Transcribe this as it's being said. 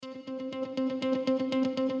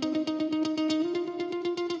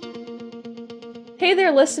Hey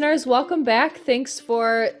there, listeners. Welcome back. Thanks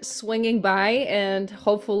for swinging by and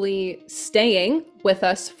hopefully staying with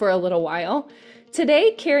us for a little while.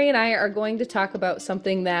 Today, Carrie and I are going to talk about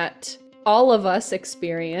something that all of us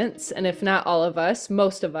experience, and if not all of us,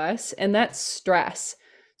 most of us, and that's stress.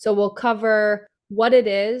 So we'll cover what it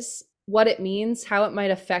is, what it means, how it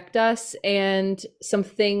might affect us, and some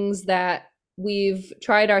things that we've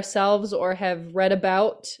tried ourselves or have read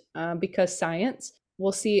about because science.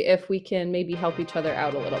 We'll see if we can maybe help each other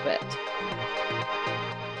out a little bit.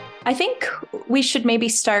 I think we should maybe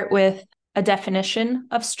start with a definition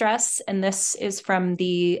of stress, and this is from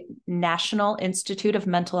the National Institute of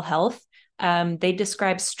Mental Health. They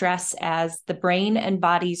describe stress as the brain and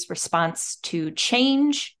body's response to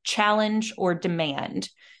change, challenge, or demand.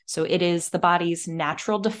 So it is the body's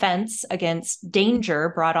natural defense against danger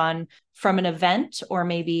brought on from an event or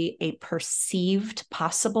maybe a perceived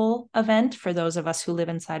possible event for those of us who live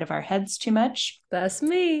inside of our heads too much. That's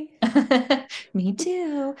me. Me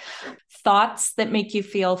too. Thoughts that make you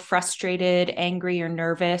feel frustrated, angry, or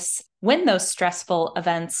nervous. When those stressful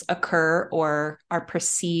events occur or are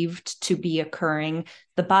perceived to be occurring,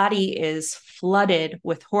 the body is flooded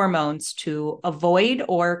with hormones to avoid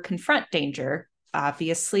or confront danger.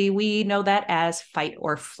 Obviously, we know that as fight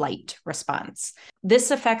or flight response.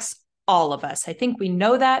 This affects all of us. I think we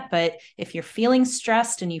know that, but if you're feeling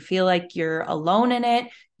stressed and you feel like you're alone in it,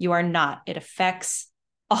 you are not. It affects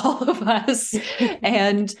all of us.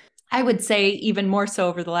 And I would say even more so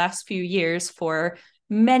over the last few years for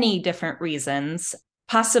many different reasons,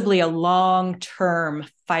 possibly a long-term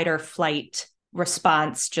fight or flight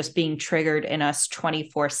response just being triggered in us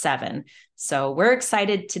 24/7. So we're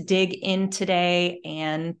excited to dig in today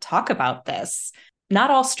and talk about this. Not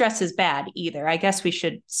all stress is bad either. I guess we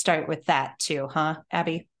should start with that too, huh,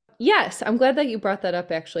 Abby? Yes, I'm glad that you brought that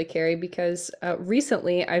up actually, Carrie, because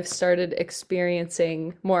recently I've started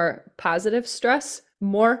experiencing more positive stress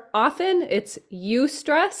more often. It's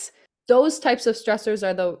eustress. Those types of stressors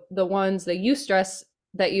are the ones, the eustress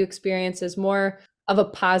that you experience is more of a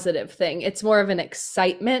positive thing. It's more of an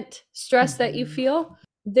excitement stress that you feel.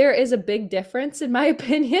 There is a big difference, in my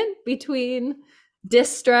opinion, between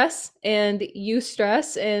distress and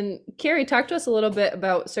eustress. And Carrie, talk to us a little bit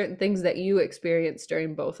about certain things that you experienced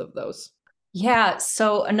during both of those. Yeah.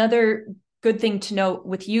 So another good thing to note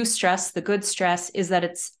with eustress, the good stress, is that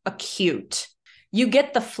it's acute. You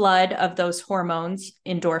get the flood of those hormones,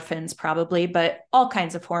 endorphins probably, but all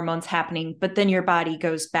kinds of hormones happening, but then your body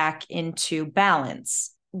goes back into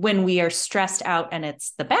balance. When we are stressed out and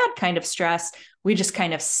it's the bad kind of stress, we just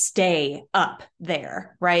kind of stay up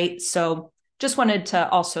there, right? So just wanted to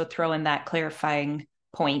also throw in that clarifying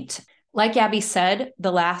point. Like Abby said,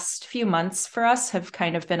 the last few months for us have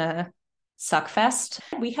kind of been a suckfest.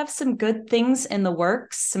 We have some good things in the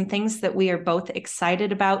works, some things that we are both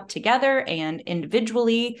excited about together and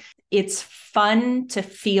individually. It's fun to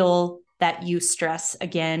feel that eustress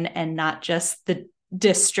again and not just the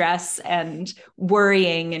distress and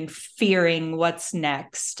worrying and fearing what's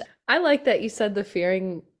next. I like that you said the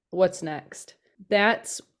fearing what's next.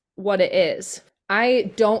 That's what it is.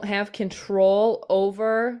 I don't have control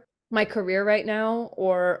over my career right now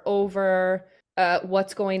or over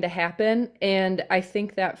what's going to happen. And I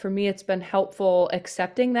think that for me, it's been helpful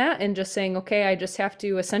accepting that and just saying, okay, I just have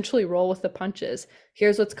to essentially roll with the punches.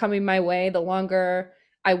 Here's what's coming my way. The longer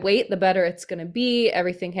I wait, the better it's going to be.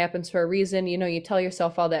 Everything happens for a reason. You know, you tell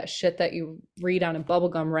yourself all that shit that you read on a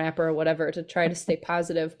bubblegum wrapper or whatever to try to stay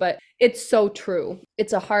positive, but it's so true.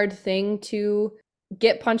 It's a hard thing to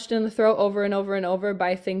get punched in the throat over and over and over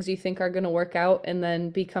by things you think are going to work out and then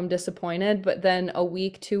become disappointed. But then a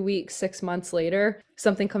week, 2 weeks, 6 months later,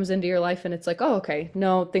 something comes into your life and it's like, oh, okay,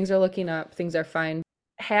 no, things are looking up, things are fine.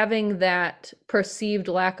 Having that perceived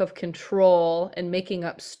lack of control and making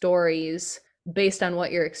up stories based on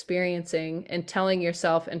what you're experiencing and telling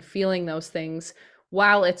yourself and feeling those things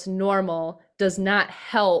while it's normal does not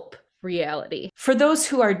help reality. For those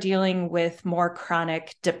who are dealing with more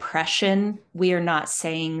chronic depression, we are not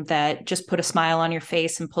saying that just put a smile on your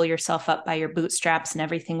face and pull yourself up by your bootstraps and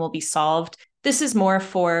everything will be solved. This is more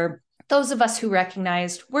for those of us who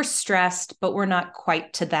recognized we're stressed, but we're not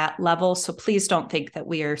quite to that level. So please don't think that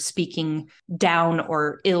we are speaking down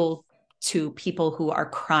or ill to people who are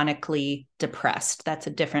chronically depressed. That's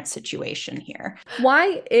a different situation here.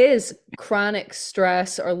 Why is chronic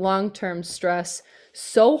stress or long-term stress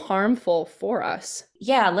so harmful for us?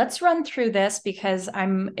 Yeah, let's run through this because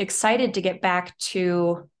I'm excited to get back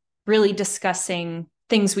to really discussing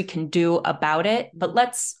things we can do about it. But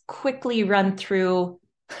let's quickly run through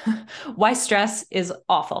why stress is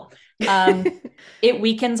awful. It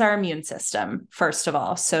weakens our immune system, first of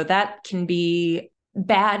all. So that can be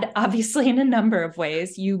Bad, obviously, in a number of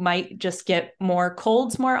ways. You might just get more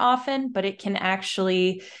colds more often, but it can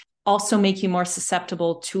actually also make you more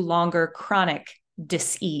susceptible to longer chronic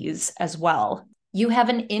dis-ease as well. You have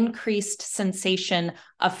an increased sensation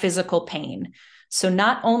of physical pain. So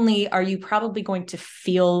not only are you probably going to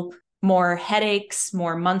feel more headaches,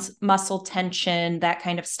 more muscle tension, that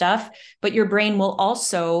kind of stuff, but your brain will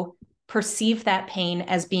also perceive that pain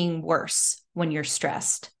as being worse when you're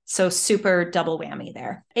stressed. So super double whammy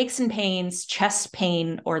there. Aches and pains, chest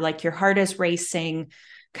pain, or like your heart is racing,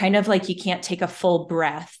 kind of like you can't take a full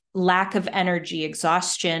breath, lack of energy,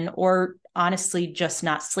 exhaustion, or honestly, just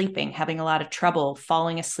not sleeping, having a lot of trouble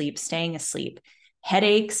falling asleep, staying asleep,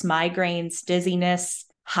 headaches, migraines, dizziness,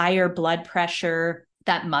 higher blood pressure,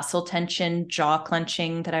 that muscle tension, jaw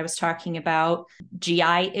clenching that I was talking about.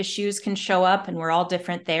 GI issues can show up, and we're all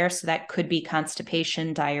different there. So that could be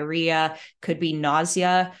constipation, diarrhea, could be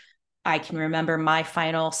nausea. I can remember my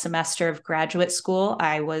final semester of graduate school.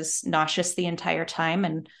 I was nauseous the entire time,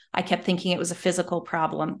 and I kept thinking it was a physical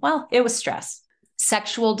problem. Well, it was stress.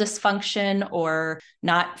 Sexual dysfunction or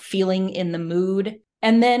not feeling in the mood.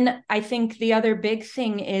 And then I think the other big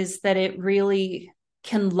thing is that it really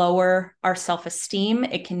can lower our self-esteem.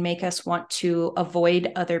 It can make us want to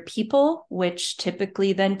avoid other people, which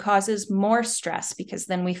typically then causes more stress because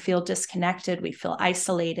then we feel disconnected, we feel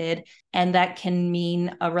isolated, and that can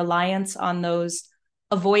mean a reliance on those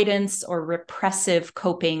avoidance or repressive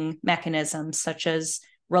coping mechanisms, such as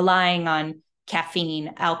relying on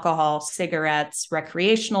caffeine, alcohol, cigarettes,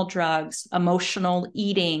 recreational drugs, emotional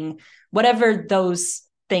eating, whatever those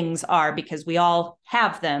things are, because we all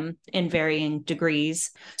have them in varying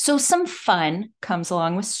degrees. So some fun comes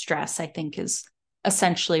along with stress, I think, is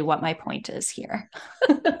essentially what my point is here.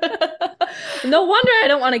 No wonder I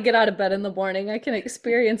don't want to get out of bed in the morning. I can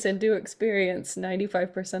experience and do experience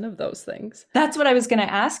 95% of those things. That's what I was going to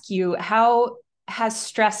ask you. How has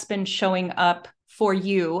stress been showing up for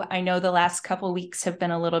you? I know the last couple of weeks have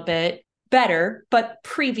been a little bit better, but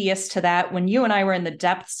previous to that, when you and I were in the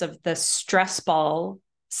depths of the stress ball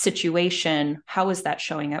situation, how is that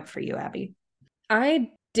showing up for you, Abby?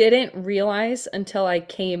 I didn't realize until I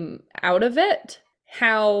came out of it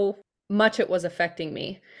how much it was affecting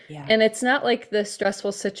me. Yeah. And it's not like the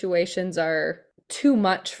stressful situations are too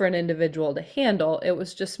much for an individual to handle. It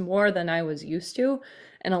was just more than I was used to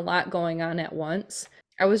and a lot going on at once.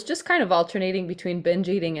 I was just kind of alternating between binge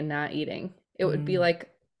eating and not eating. It would be like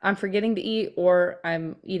I'm forgetting to eat or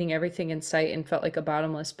I'm eating everything in sight and felt like a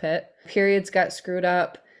bottomless pit. Periods got screwed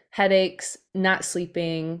up, headaches, not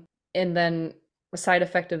sleeping, and then a side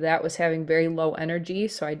effect of that was having very low energy,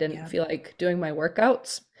 so I didn't feel like doing my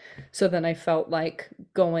workouts. So then I felt like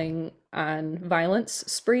going on violence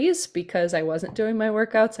sprees because I wasn't doing my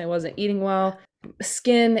workouts, I wasn't eating well.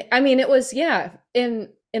 Skin, I mean, it was, yeah.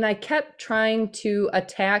 And I kept trying to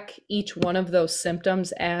attack each one of those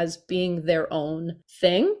symptoms as being their own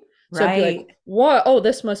thing. So I'd be like, what? Oh,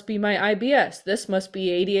 this must be my IBS. This must be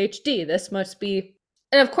ADHD. This must be,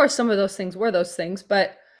 and of course, some of those things were those things.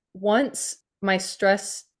 But once my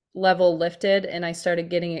stress level lifted and I started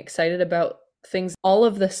getting excited about things, all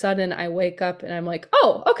of the sudden I wake up and I'm like,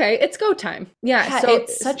 oh, okay, it's go time. Yeah. So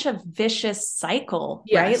it's such a vicious cycle,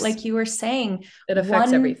 yes, right? Like you were saying, it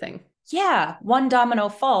affects everything. Yeah, one domino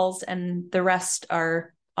falls and the rest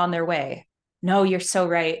are on their way. No, you're so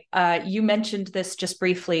right. You mentioned this just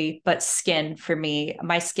briefly, but skin for me,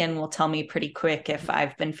 my skin will tell me pretty quick if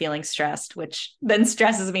I've been feeling stressed, which then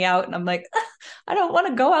stresses me out. And I'm like, I don't want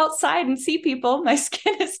to go outside and see people. My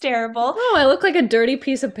skin is terrible. Oh, I look like a dirty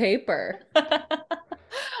piece of paper.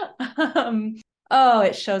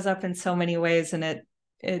 It shows up in so many ways and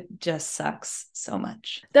it just sucks so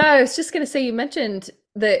much. I was just going to say, you mentioned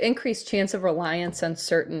the increased chance of reliance on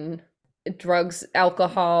certain drugs,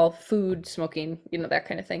 alcohol, food, smoking, that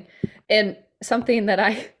kind of thing. And something that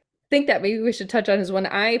I think that maybe we should touch on is when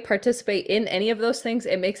I participate in any of those things,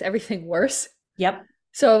 it makes everything worse. Yep.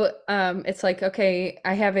 So it's like, okay,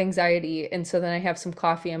 I have anxiety. And so then I have some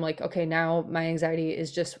coffee. I'm like, okay, now my anxiety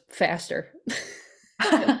is just faster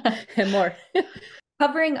and more.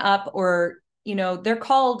 Covering up, or, they're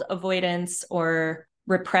called avoidance or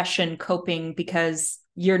repression coping because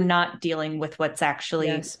you're not dealing with what's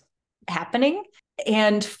actually happening.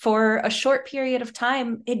 And for a short period of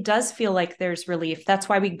time, it does feel like there's relief. That's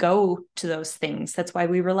why we go to those things. That's why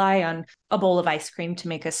we rely on a bowl of ice cream to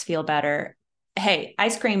make us feel better. Hey,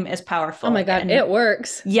 ice cream is powerful. Oh my God, it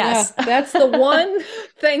works. Yes. Yeah, that's the one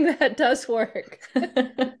thing that does work.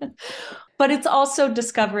 But it's also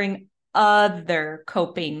discovering other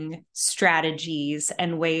coping strategies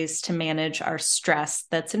and ways to manage our stress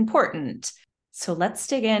that's important. So let's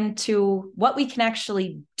dig into what we can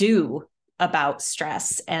actually do about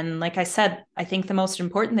stress. And like I said, I think the most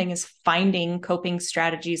important thing is finding coping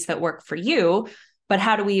strategies that work for you. But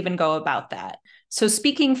how do we even go about that? So,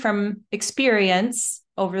 speaking from experience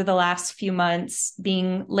over the last few months,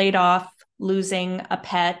 being laid off, losing a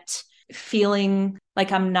pet, feeling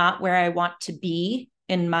like I'm not where I want to be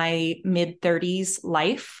in my mid-30s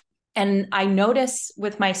life. And I notice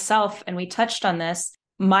with myself, and we touched on this,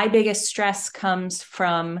 my biggest stress comes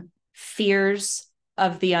from fears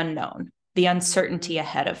of the unknown, the uncertainty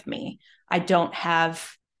ahead of me. I don't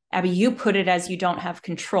have, Abby, you put it as you don't have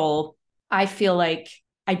control. I feel like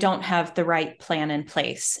I don't have the right plan in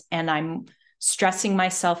place, and I'm stressing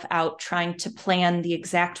myself out trying to plan the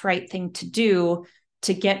exact right thing to do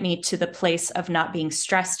to get me to the place of not being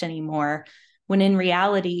stressed anymore. When in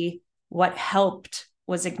reality, what helped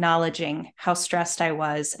was acknowledging how stressed I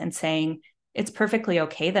was and saying, it's perfectly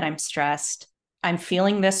okay that I'm stressed. I'm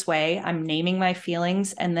feeling this way. I'm naming my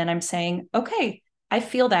feelings. And then I'm saying, okay, I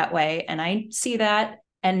feel that way. And I see that.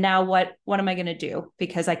 And now what am I going to do?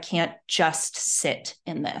 Because I can't just sit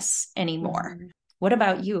in this anymore. Mm-hmm. What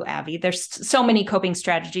about you, Abby? There's so many coping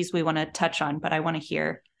strategies we want to touch on, but I want to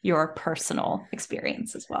hear your personal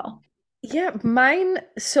experience as well. Yeah, mine.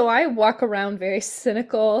 So I walk around very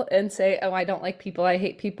cynical and say, oh, I don't like people. I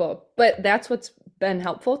hate people. But that's what's been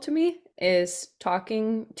helpful to me is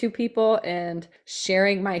talking to people and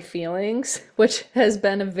sharing my feelings, which has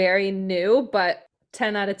been a very new, but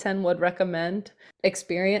 10 out of 10 would recommend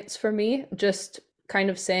experience for me. Just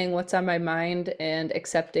kind of saying what's on my mind and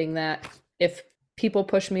accepting that if people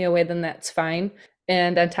push me away, then that's fine.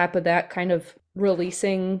 And on top of that, kind of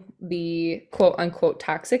releasing the quote unquote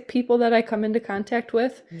toxic people that I come into contact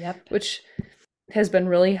with, which has been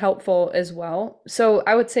really helpful as well. So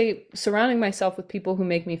I would say surrounding myself with people who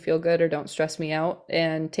make me feel good or don't stress me out,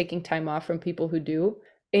 and taking time off from people who do,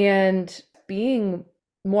 and being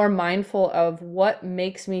more mindful of what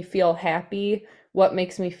makes me feel happy, what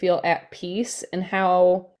makes me feel at peace, and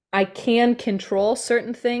how I can control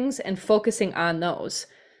certain things and focusing on those.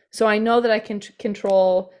 So I know that I can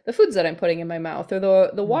control the foods that I'm putting in my mouth, or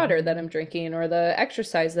the water that I'm drinking, or the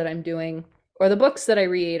exercise that I'm doing, or the books that I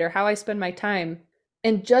read, or how I spend my time.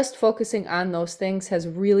 And just focusing on those things has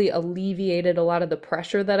really alleviated a lot of the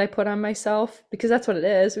pressure that I put on myself, because that's what it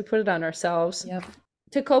is. We put it on ourselves. Yep.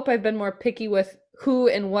 To cope, I've been more picky with who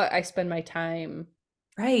and what I spend my time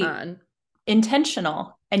on.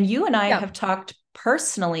 Intentional. And you and I have talked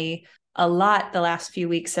personally a lot the last few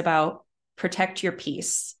weeks about protect your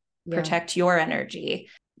peace, protect your energy.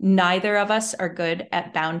 Neither of us are good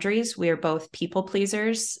at boundaries. We are both people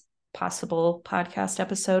pleasers. Possible podcast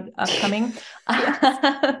episode upcoming.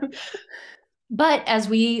 But as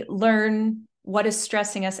we learn what is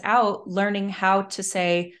stressing us out, learning how to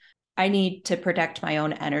say, I need to protect my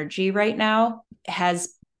own energy right now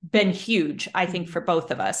has been huge, I think, for both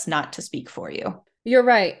of us, not to speak for you. You're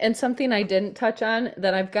right. And something I didn't touch on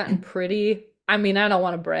that I've gotten pretty, I mean, I don't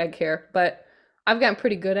want to brag here, but I've gotten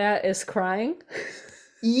pretty good at is crying.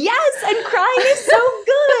 Yes, and crying is so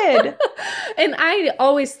good. And I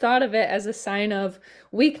always thought of it as a sign of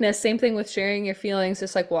weakness. Same thing with sharing your feelings.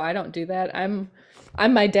 It's like, well, I don't do that. I'm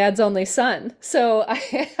my dad's only son, so I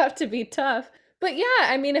have to be tough. But yeah,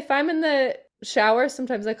 I mean, if I'm in the shower,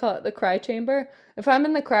 sometimes I call it the cry chamber. If I'm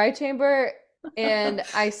in the cry chamber and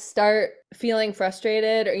I start feeling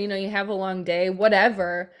frustrated, or, you have a long day,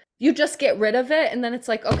 whatever, you just get rid of it. And then it's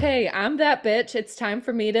like, okay, I'm that bitch. It's time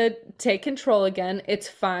for me to take control again. It's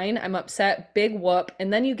fine. I'm upset. Big whoop.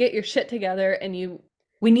 And then you get your shit together and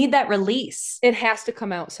we need that release. It has to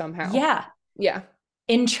come out somehow. Yeah. Yeah.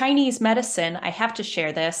 In Chinese medicine, I have to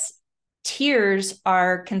share this. Tears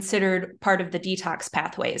are considered part of the detox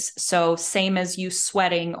pathways. So same as you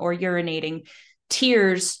sweating or urinating,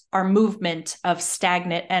 tears are movement of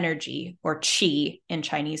stagnant energy, or qi in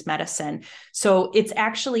Chinese medicine. So it's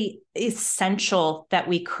actually essential that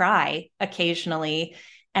we cry occasionally.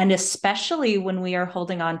 And especially when we are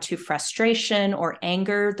holding on to frustration or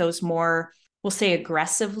anger, those more, we'll say,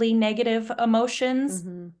 aggressively negative emotions,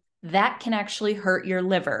 that can actually hurt your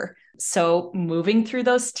liver. So moving through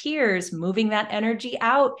those tears, moving that energy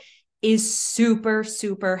out is super,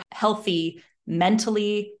 super healthy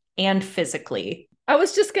mentally and physically. I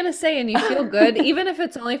was just going to say, and you feel good, even if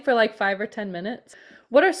it's only for like 5 or 10 minutes.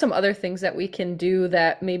 What are some other things that we can do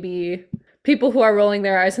that maybe people who are rolling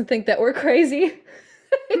their eyes and think that we're crazy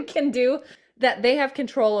can do, that they have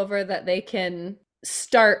control over, that they can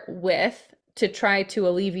start with to try to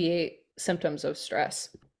alleviate symptoms of stress?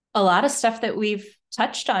 A lot of stuff that we've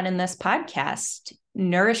touched on in this podcast,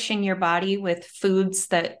 nourishing your body with foods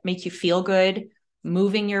that make you feel good,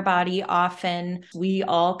 moving your body often. We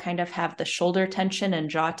all kind of have the shoulder tension and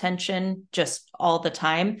jaw tension just all the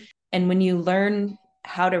time. And when you learn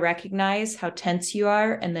how to recognize how tense you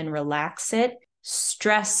are and then relax it,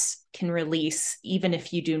 stress can release even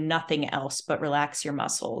if you do nothing else but relax your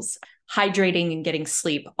muscles. Hydrating and getting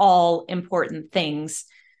sleep, all important things.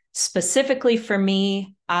 Specifically for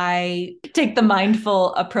me, I take the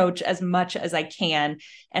mindful approach as much as I can.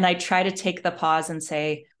 And I try to take the pause and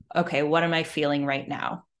say, okay, what am I feeling right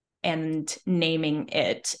now? And naming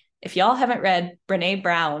it. If y'all haven't read Brene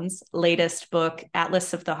Brown's latest book,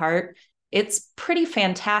 Atlas of the Heart, it's pretty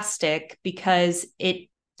fantastic because it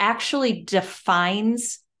actually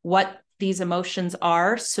defines what these emotions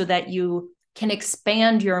are so that you can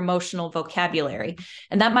expand your emotional vocabulary.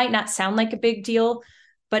 And that might not sound like a big deal,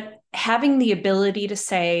 but having the ability to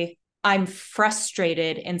say, I'm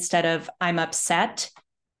frustrated instead of I'm upset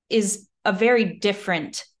is a very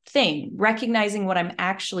different thing. Recognizing what I'm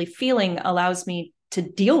actually feeling allows me to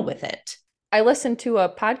deal with it. I listened to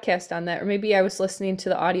a podcast on that, or maybe I was listening to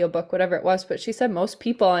the audiobook, whatever it was, but she said most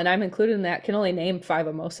people, and I'm included in that, can only name 5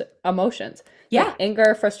 emotions. Yeah. Like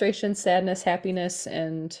anger, frustration, sadness, happiness,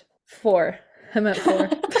 and 4. I meant 4.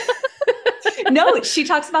 No, she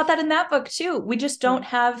talks about that in that book too. We just don't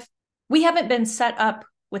have, we haven't been set up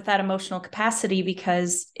with that emotional capacity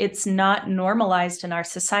because it's not normalized in our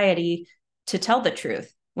society to tell the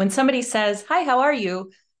truth. When somebody says, hi, how are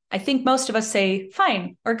you? I think most of us say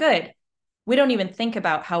fine or good. We don't even think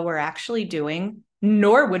about how we're actually doing,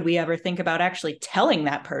 nor would we ever think about actually telling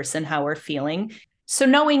that person how we're feeling. So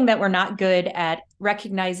knowing that we're not good at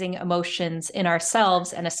recognizing emotions in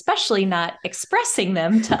ourselves and especially not expressing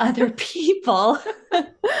them to other people,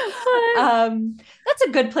 that's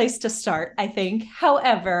a good place to start, I think.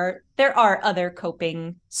 However, there are other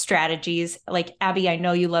coping strategies. Like Abby, I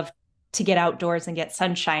know you love to get outdoors and get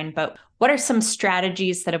sunshine, but what are some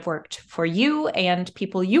strategies that have worked for you and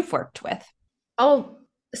people you've worked with? I'll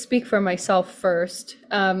speak for myself first.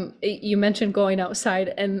 You mentioned going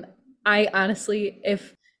outside, and I honestly,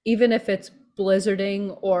 even if it's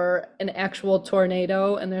blizzarding or an actual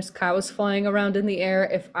tornado and there's cows flying around in the air,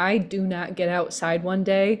 if I do not get outside one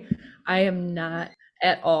day, I am not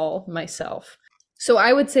at all myself. So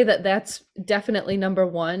I would say that that's definitely number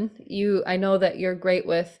one. I know that you're great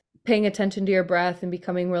with paying attention to your breath and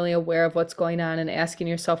becoming really aware of what's going on and asking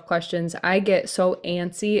yourself questions. I get so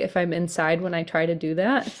antsy if I'm inside when I try to do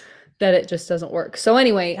that it just doesn't work. So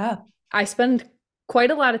anyway, I spend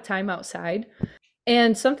quite a lot of time outside.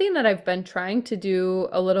 And something that I've been trying to do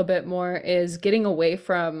a little bit more is getting away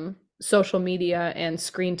from social media and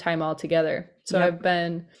screen time altogether. So I've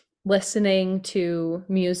been listening to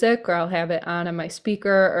music, or I'll have it on my speaker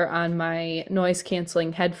or on my noise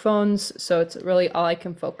canceling headphones. So it's really all I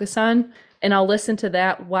can focus on. And I'll listen to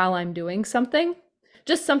that while I'm doing something,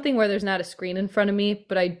 just something where there's not a screen in front of me,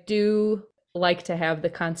 but I do like to have the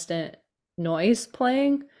constant noise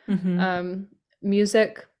playing,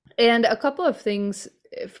 music. And a couple of things,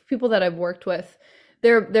 people that I've worked with,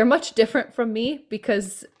 they're much different from me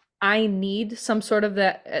because I need some sort of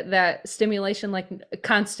that stimulation, like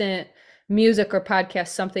constant music or podcast,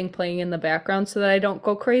 something playing in the background so that I don't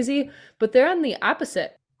go crazy. But they're on the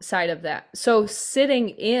opposite side of that. So sitting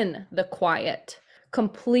in the quiet,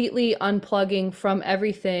 completely unplugging from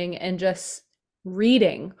everything and just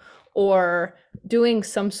reading or doing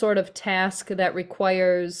some sort of task that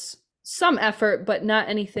requires some effort, but not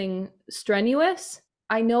anything strenuous.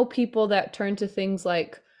 I know people that turn to things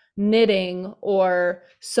like knitting or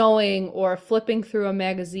sewing or flipping through a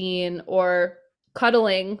magazine or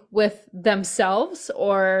cuddling with themselves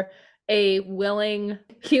or a willing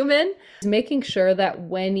human, making sure that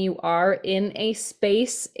when you are in a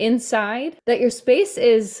space inside, that your space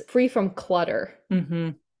is free from clutter.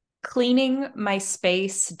 Cleaning my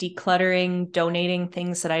space, decluttering, donating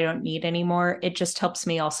things that I don't need anymore, it just helps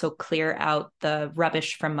me also clear out the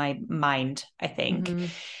rubbish from my mind, I think.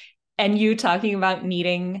 And you talking about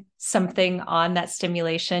needing something on that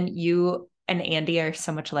stimulation, you and Andy are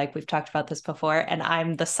so much alike. We've talked about this before, and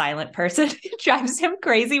I'm the silent person. It drives him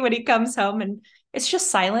crazy when he comes home and it's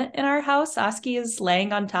just silent in our house. Oski is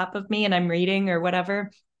laying on top of me and I'm reading or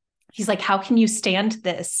whatever. He's like, how can you stand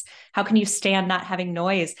this? How can you stand not having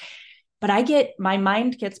noise? But my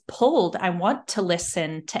mind gets pulled. I want to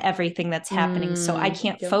listen to everything that's happening. So I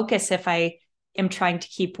can't focus if I am trying to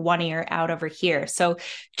keep one ear out over here. So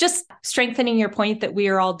just strengthening your point that we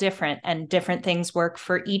are all different and different things work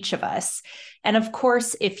for each of us. And of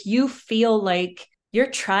course, if you feel like you're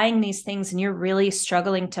trying these things and you're really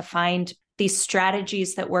struggling to find these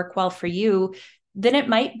strategies that work well for you, then it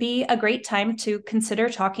might be a great time to consider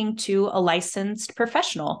talking to a licensed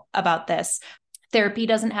professional about this. Therapy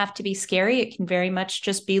doesn't have to be scary. It can very much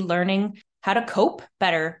just be learning how to cope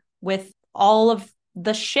better with all of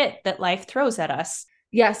the shit that life throws at us.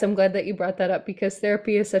 Yes, I'm glad that you brought that up because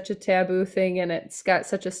therapy is such a taboo thing and it's got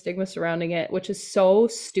such a stigma surrounding it, which is so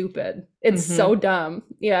stupid. It's so dumb.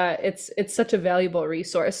 Yeah, it's such a valuable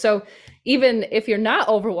resource. So even if you're not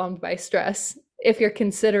overwhelmed by stress, if you're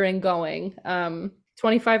considering going,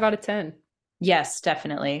 25 out of 10. Yes,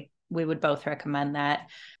 definitely. We would both recommend that.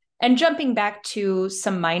 And jumping back to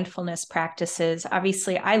some mindfulness practices,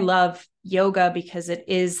 obviously, I love yoga because it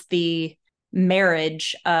is the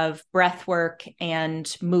marriage of breath work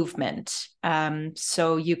and movement.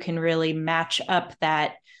 So you can really match up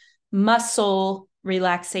that muscle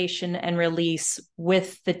relaxation and release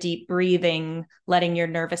with the deep breathing, letting your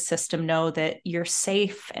nervous system know that you're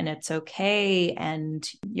safe and it's okay and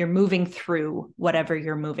you're moving through whatever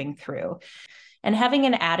you're moving through. And having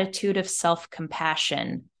an attitude of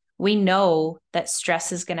self-compassion. We know that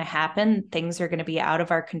stress is going to happen. Things are going to be out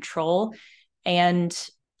of our control. And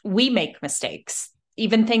we make mistakes,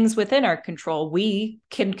 even things within our control. We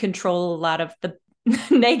can control a lot of the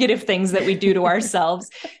negative things that we do to ourselves.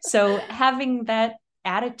 So having that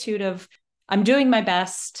attitude of, I'm doing my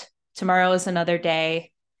best, tomorrow is another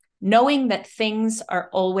day, knowing that things are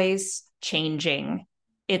always changing.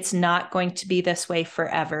 It's not going to be this way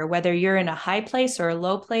forever. Whether you're in a high place or a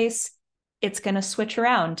low place, it's going to switch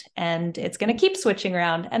around and it's going to keep switching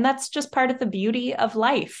around. And that's just part of the beauty of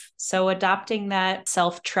life. So adopting that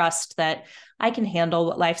self-trust that I can handle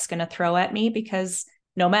what life's going to throw at me, because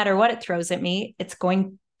no matter what it throws at me, it's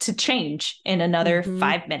going to change in another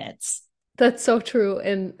 5 minutes. That's so true.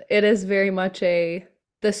 And it is very much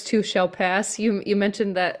this too shall pass. You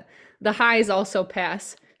mentioned that the highs also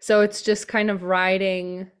pass. So it's just kind of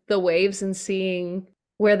riding the waves and seeing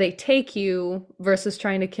where they take you versus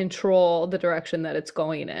trying to control the direction that it's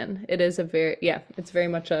going in. It is it's very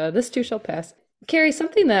much this too shall pass. Carrie,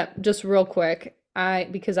 something that just real quick,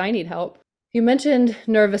 because I need help. You mentioned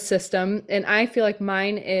nervous system, and I feel like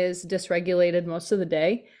mine is dysregulated most of the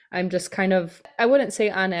day. I'm just kind of, I wouldn't say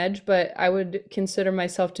on edge, but I would consider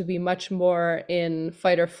myself to be much more in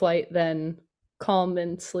fight or flight than calm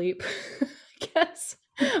and sleep, I guess,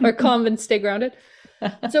 or calm and stay grounded.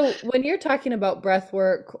 So when you're talking about breath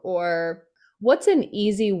work, or what's an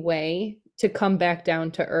easy way to come back down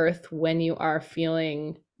to earth when you are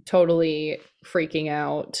feeling totally freaking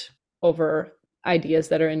out over ideas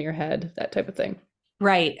that are in your head, that type of thing?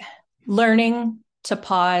 Right. Learning to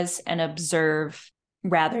pause and observe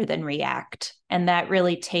rather than react. And that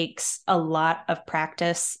really takes a lot of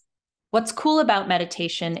practice. What's cool about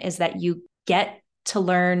meditation is that you get to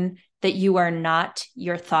learn that you are not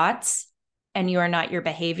your thoughts and you are not your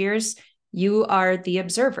behaviors. You are the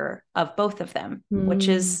observer of both of them, which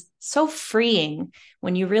is so freeing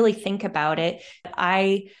when you really think about it.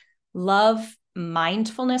 I love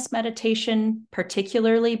mindfulness meditation,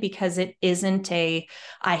 particularly because it isn't I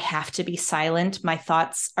have to be silent. My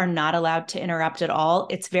thoughts are not allowed to interrupt at all.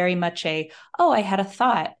 It's very much oh, I had a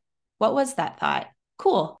thought. What was that thought?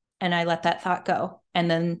 Cool. And I let that thought go.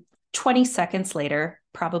 And then 20 seconds later,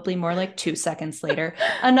 probably more like 2 seconds later,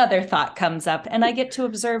 another thought comes up and I get to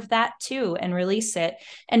observe that too and release it.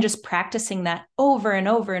 And just practicing that over and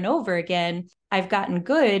over and over again, I've gotten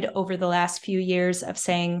good over the last few years of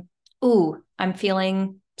saying, ooh, I'm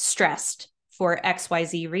feeling stressed for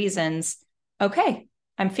XYZ reasons. Okay,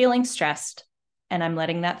 I'm feeling stressed and I'm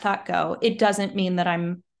letting that thought go. It doesn't mean that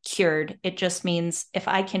I'm cured. It just means if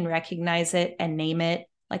I can recognize it and name it,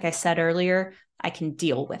 like I said earlier, I can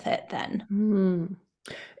deal with it then.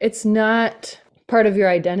 It's not part of your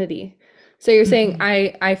identity. So you're saying,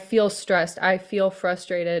 I feel stressed. I feel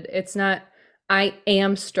frustrated. It's not, I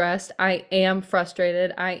am stressed. I am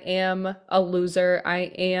frustrated. I am a loser. I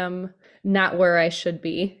am not where I should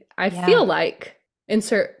be. I feel like,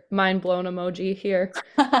 insert mind blown emoji here.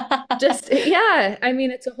 Just, yeah. I mean,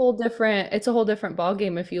 it's a whole different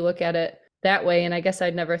ballgame if you look at it that way. And I guess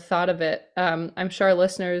I'd never thought of it. I'm sure our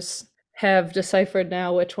listeners have deciphered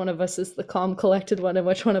now which one of us is the calm, collected one and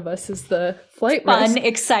which one of us is the flight fun, risk.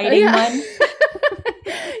 exciting one.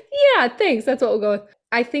 Yeah, thanks. That's what we'll go with.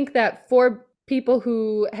 I think that for people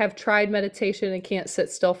who have tried meditation and can't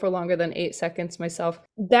sit still for longer than 8 seconds myself,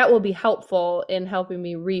 that will be helpful in helping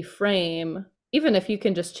me reframe, even if you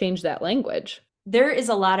can just change that language. There is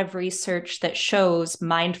a lot of research that shows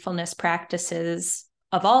mindfulness practices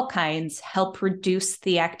of all kinds help reduce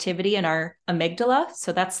the activity in our amygdala.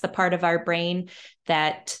 So that's the part of our brain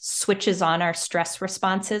that switches on our stress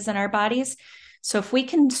responses in our bodies. So if we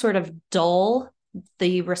can sort of dull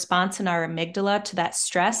the response in our amygdala to that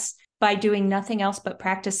stress by doing nothing else but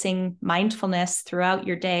practicing mindfulness throughout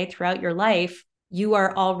your day, throughout your life, you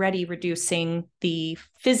are already reducing the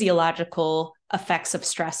physiological effects of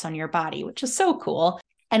stress on your body, which is so cool.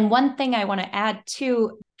 And one thing I want to add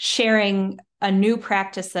too, sharing a new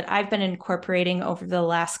practice that I've been incorporating over the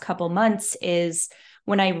last couple months is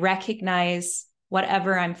when I recognize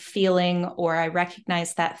whatever I'm feeling or I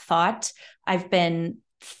recognize that thought, I've been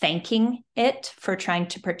thanking it for trying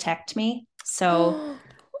to protect me. So,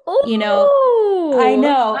 I Oh,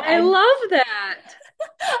 know I love that.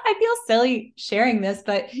 I feel silly sharing this,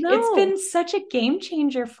 but it's No. been such a game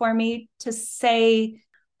changer for me to say,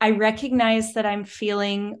 I recognize that I'm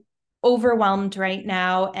feeling overwhelmed right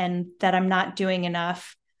now and that I'm not doing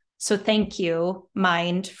enough. So thank you,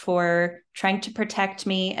 mind, for trying to protect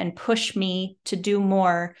me and push me to do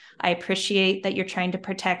more. I appreciate that you're trying to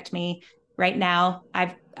protect me right now.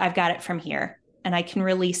 I've got it from here and I can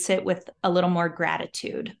release it with a little more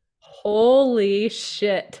gratitude. Holy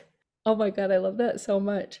shit. Oh my God, I love that so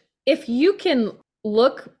much. If you can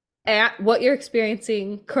look at what you're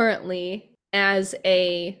experiencing currently as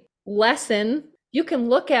a lesson, you can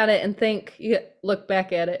look at it and think, you look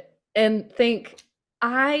back at it and think,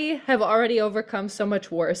 I have already overcome so much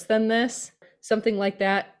worse than this, something like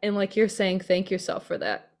that. And like you're saying, thank yourself for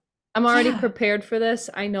that. I'm already Yeah. prepared for this.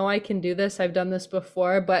 I know I can do this. I've done this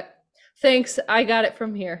before, but thanks. I got it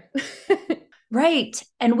from here. Right.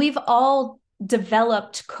 And we've all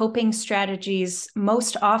developed coping strategies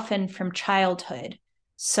most often from childhood.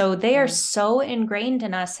 So they are Yeah. so ingrained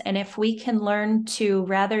in us. And if we can learn to,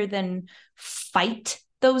 rather than fight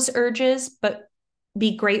those urges, but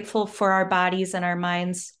be grateful for our bodies and our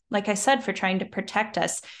minds, like I said, for trying to protect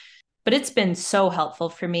us. But it's been so helpful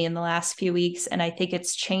for me in the last few weeks. And I think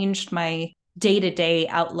it's changed my day-to-day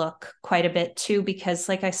outlook quite a bit too, because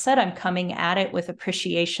like I said, I'm coming at it with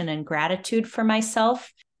appreciation and gratitude for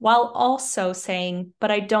myself, while also saying,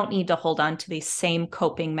 but I don't need to hold on to these same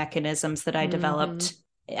coping mechanisms that I Mhm. developed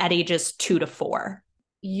at ages 2 to 4.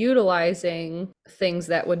 Utilizing things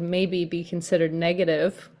that would maybe be considered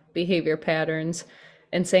negative behavior patterns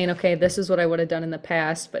and saying, okay, this is what I would have done in the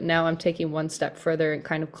past, but now I'm taking one step further and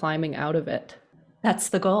kind of climbing out of it. That's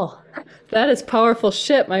the goal. That is powerful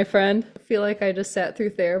shit, my friend. I feel like I just sat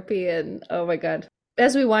through therapy and oh my God.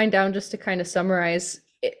 As we wind down, just to kind of summarize,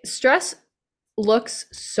 stress looks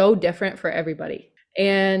so different for everybody.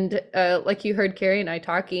 And like you heard Carrie and I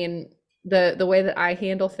talking, the way that I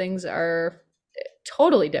handle things are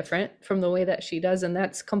totally different from the way that she does, and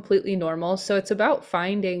that's completely normal. So it's about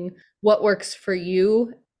finding what works for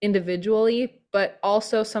you individually, but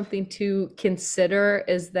also something to consider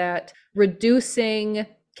is that reducing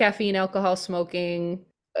caffeine, alcohol, smoking,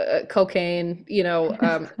 cocaine,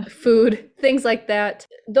 food, things like that,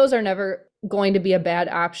 those are never going to be a bad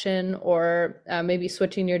option. Or maybe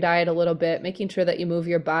switching your diet a little bit, making sure that you move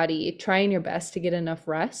your body, trying your best to get enough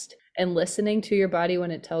rest, and listening to your body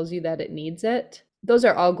when it tells you that it needs it. Those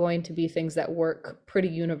are all going to be things that work pretty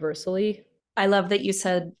universally. I love that you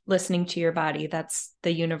said listening to your body. That's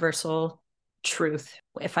the universal truth.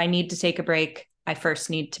 If I need to take a break, I first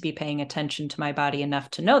need to be paying attention to my body enough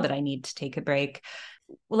to know that I need to take a break.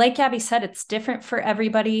 Like Abby said, it's different for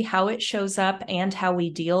everybody. How it shows up and how we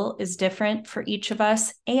deal is different for each of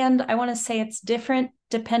us. And I want to say it's different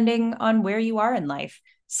depending on where you are in life.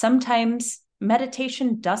 Sometimes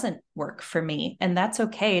meditation doesn't work for me, and that's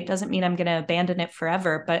okay. It doesn't mean I'm going to abandon it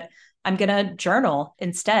forever, but I'm going to journal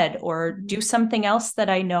instead or do something else that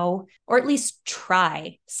I know, or at least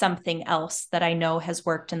try something else that I know has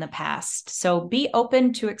worked in the past. So be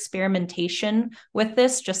open to experimentation with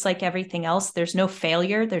this, just like everything else. There's no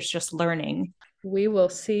failure, there's just learning. We will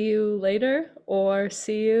see you later or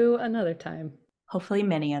see you another time. Hopefully,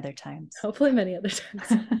 many other times. Hopefully, many other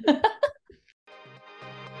times.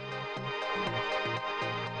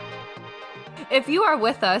 If you are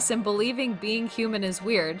with us and believing being human is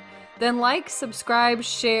weird, then like, subscribe,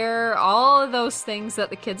 share, all of those things that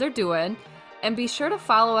the kids are doing. And be sure to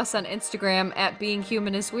follow us on Instagram at Being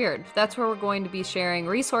Human is Weird. That's where we're going to be sharing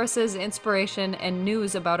resources, inspiration, and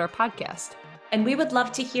news about our podcast. And we would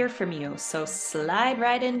love to hear from you. So slide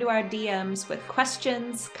right into our DMs with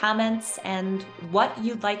questions, comments, and what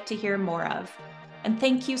you'd like to hear more of. And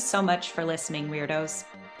thank you so much for listening, Weirdos.